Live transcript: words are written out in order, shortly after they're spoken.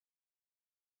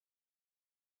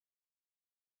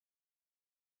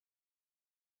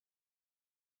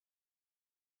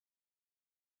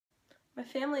My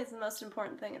family is the most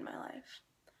important thing in my life.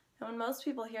 And when most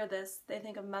people hear this, they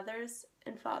think of mothers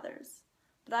and fathers.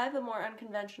 But I have a more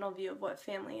unconventional view of what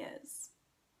family is.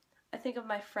 I think of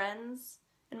my friends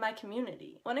and my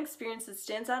community. One experience that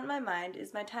stands out in my mind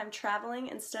is my time traveling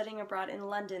and studying abroad in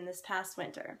London this past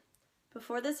winter.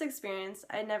 Before this experience,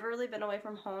 I had never really been away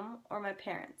from home or my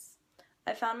parents.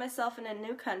 I found myself in a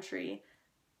new country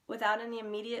without any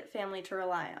immediate family to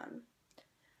rely on.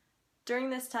 During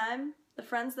this time, the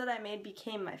friends that I made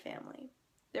became my family.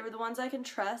 They were the ones I could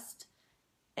trust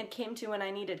and came to when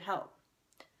I needed help.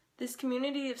 This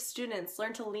community of students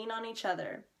learned to lean on each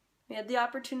other. We had the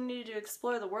opportunity to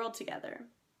explore the world together.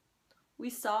 We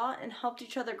saw and helped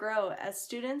each other grow as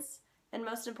students and,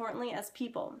 most importantly, as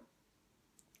people.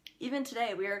 Even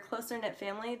today, we are a closer-knit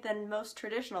family than most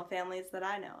traditional families that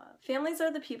I know of. Families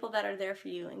are the people that are there for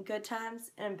you in good times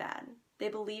and in bad. They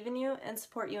believe in you and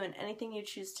support you in anything you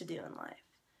choose to do in life.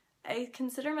 I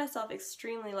consider myself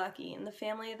extremely lucky in the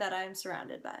family that I am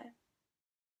surrounded by.